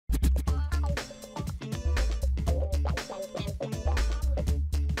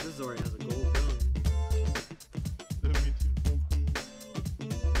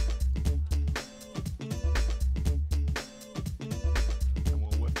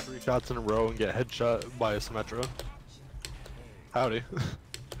shots in a row and get headshot by a Symmetra. Howdy.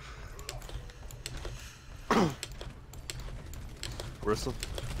 Orisa.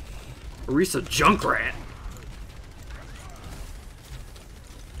 Orisa Junkrat.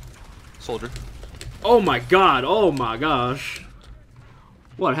 Soldier. Oh my god, oh my gosh.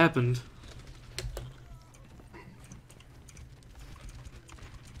 What happened?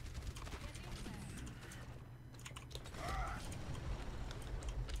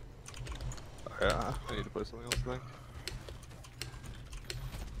 Yeah, I need to play something else, I think.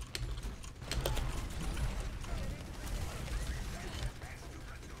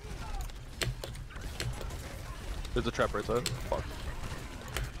 There's a trap right side. Fuck.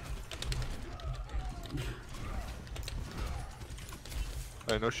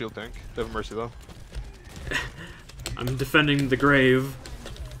 I no shield tank. They have mercy though. I'm defending the grave.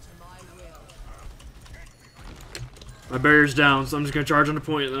 My barrier's down, so I'm just gonna charge on the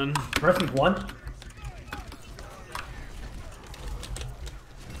point then. Mercy's one.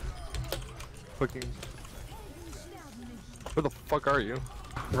 Fucking. Where the fuck are you?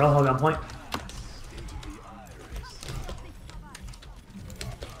 Roadhog on point.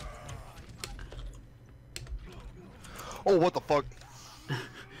 Oh, what the fuck?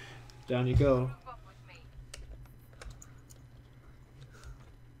 Down you go.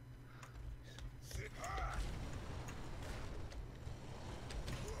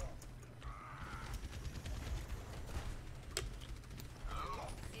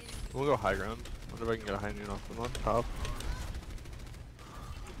 We'll go high ground. Wonder if I can get a high noon off them on top.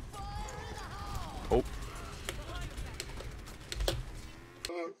 Oh.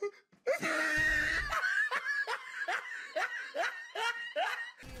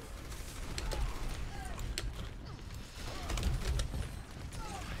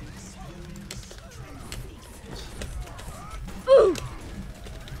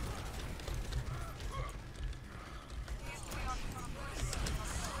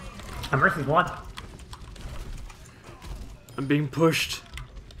 Mercy's one. I'm being pushed.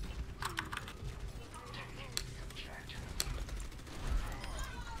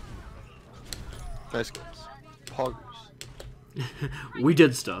 Nice guys. Poggers. We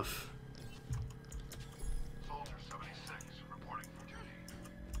did stuff.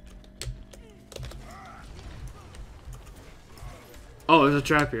 Oh, there's a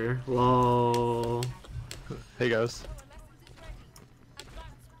trap here. Lol. Hey guys.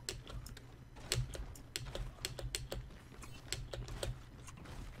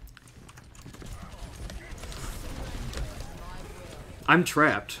 I'm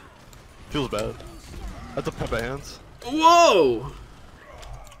trapped. Feels bad. That's a Pepe hands. Whoa!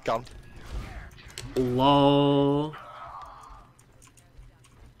 Got him. Lol.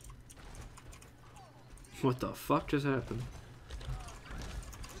 What the fuck just happened?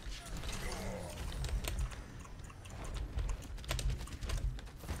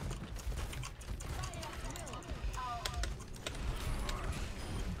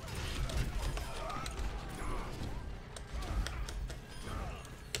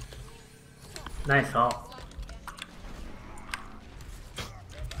 Nice ult.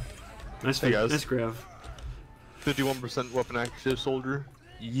 Nice, Hey guys. nice grab. 51% weapon active soldier.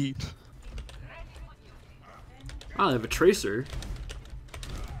 Yeet. Oh, they have a tracer.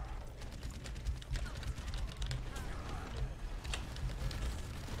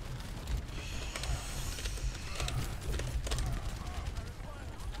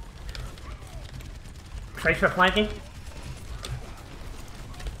 Tracer flanking.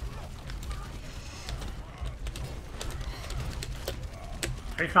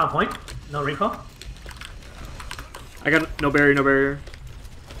 Tracer on point. No recall. I got no barrier, no barrier.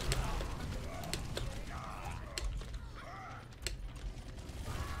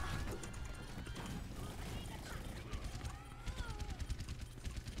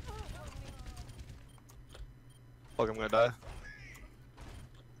 Fuck, I'm gonna die.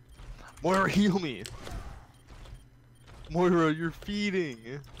 Moira, heal me! Moira, you're feeding!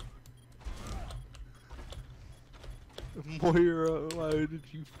 Moira, why did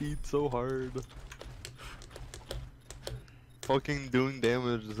you feed so hard? Fucking doing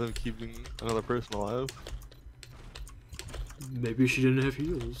damage instead of keeping another person alive. Maybe she didn't have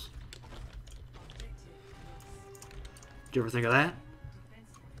heals. Did you ever think of that?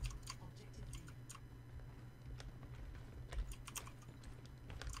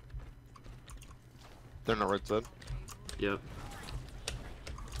 They're not right side. Yep.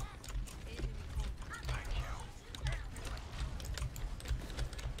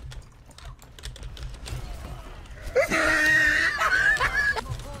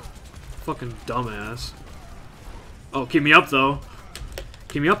 Fucking dumbass. Oh, keep me up though.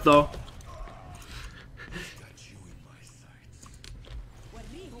 Keep me up though.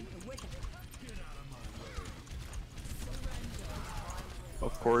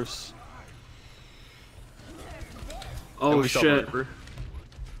 Of course. Oh And we still have shit. Reaper.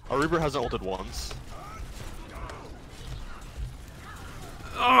 Our Reaper hasn't ulted once.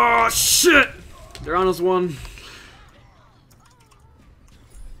 Oh shit! They're on us one.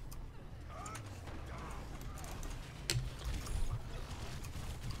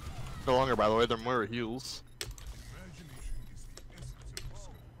 No longer, by the way, they're more heals.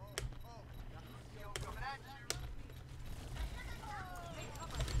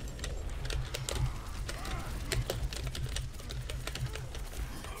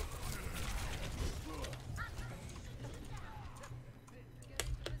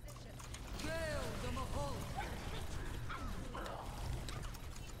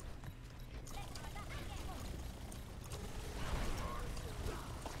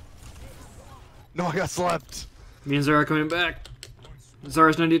 No, I got slapped. Me and Zara are coming back.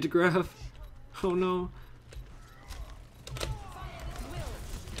 Zara's 98 to grab. Oh no.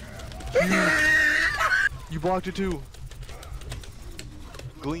 You blocked it too.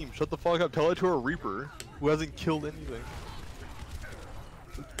 Gleam, shut the fuck up. Tell it to a Reaper who hasn't killed anything.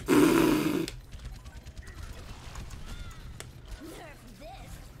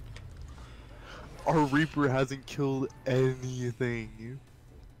 Our Reaper hasn't killed anything.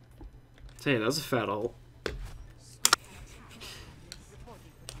 Hey, that's a fat ult.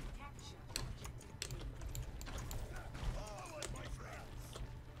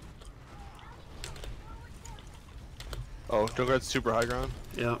 Oh, Junkrat's super high ground.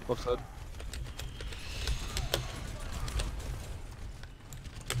 Yeah. Left side.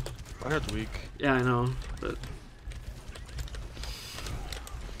 My heart's weak. Yeah, I know, but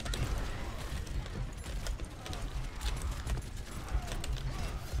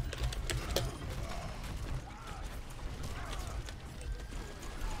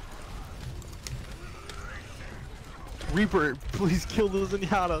Reaper, please kill the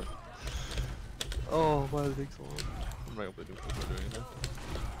Zenyatta. Oh, why did it take so long? I'm not gonna do anything.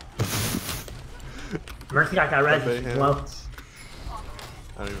 Mercy got that red. Buffet Low. hands.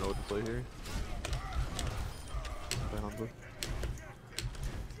 I don't even know what to play here. Play Hanzo.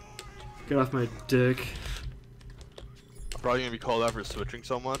 get off my dick. I'm probably gonna be called out for switching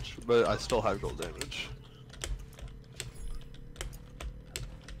so much, but I still have gold damage.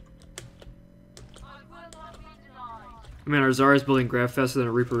 I mean, our Zara's building grab faster than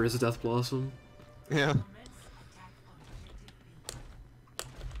a Reaper is a Death Blossom. Yeah.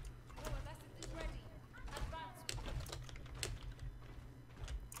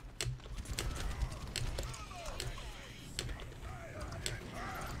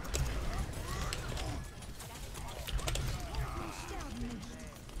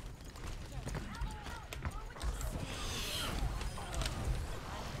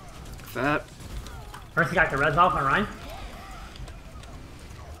 Fat. Mercy got the res off on Ryan.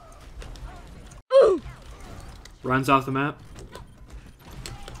 Runs off the map.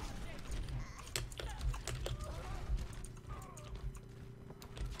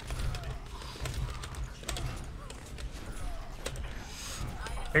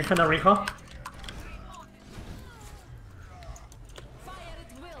 There's no recall.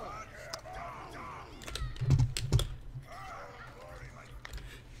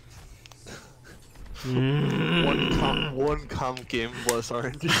 One comp game,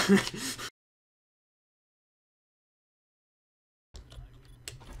 BLESSRNG.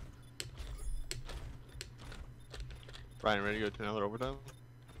 Ryan, ready to go to another overtime?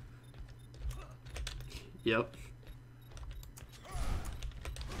 Yep.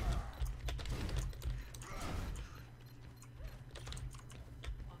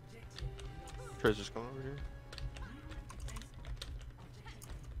 Trey's just coming over here.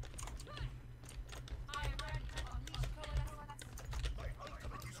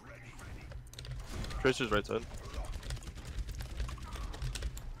 Tracer's right side.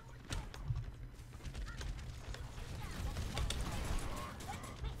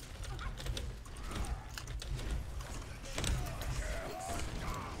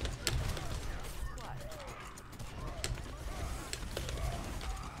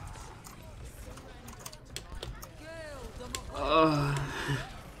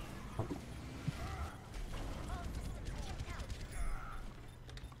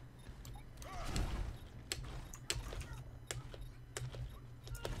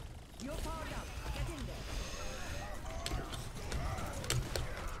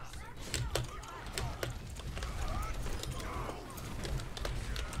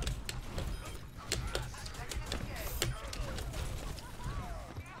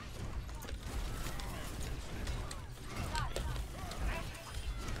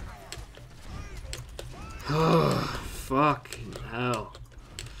 Fucking hell.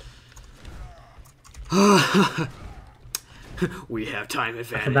 We have time That's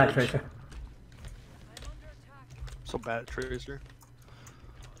a bad advantage. tracer. So bad, Tracer.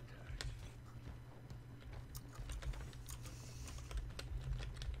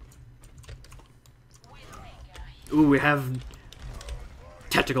 Ooh, we have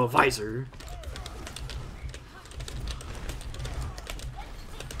tactical visor.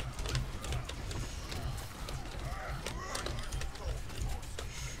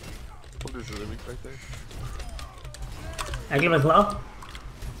 Oh, there's really weak back there. I give us low.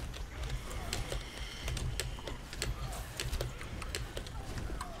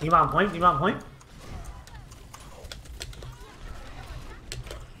 You on point? You on point?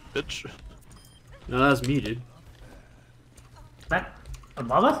 Bitch. No, that's me, dude. Back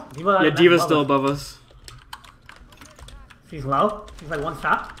above us? Diva, Yeah, back Diva's above still us. above us. She's low. She's like one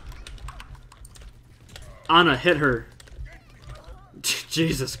shot. Anna, hit her.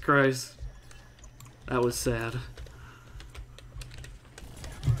 Jesus Christ. That was sad.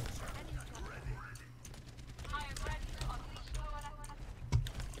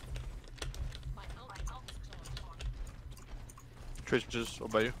 Tracer just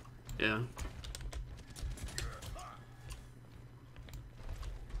obey you. Yeah.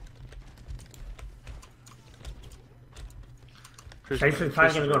 Tracer's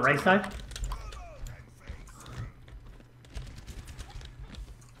probably gonna go right side.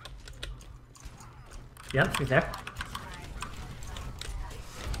 Yep, she's there.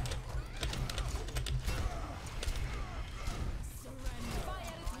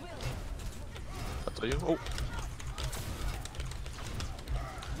 I'll tell you. Oh.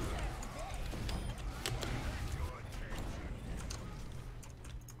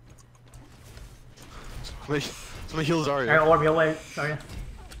 Somebody heals Alright, Zarya. orb your way. Sorry.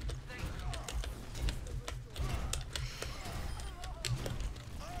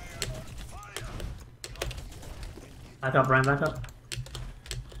 Back up, Brian, back up.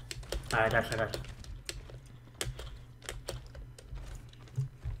 Alright, that's it.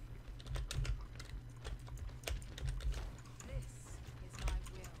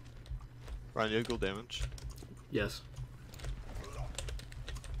 Ryan, you go damage. Yes.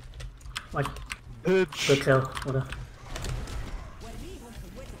 Like, Bitch. quick kill. What a...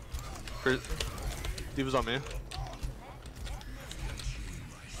 Diva's on me.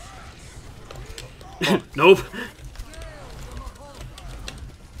 Nope.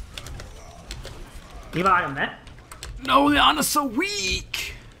 Diva item net? No, the Anna's so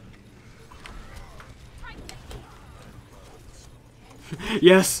weak.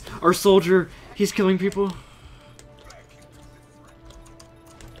 Yes, our soldier, he's killing people.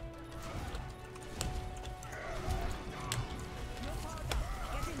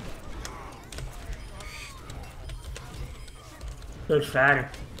 Good shatter.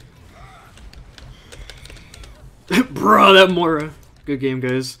 Bruh, that Mora. Good game,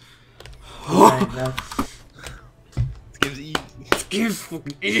 guys. Alright, that's... This game's easy. This game's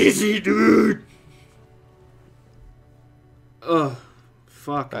fucking easy, dude. Ugh.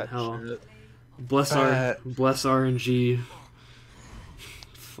 Fucking Bad hell. shit. Bless RNG.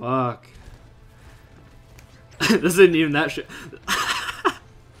 Fuck. This isn't even that shit.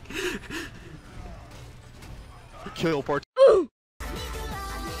 Kill part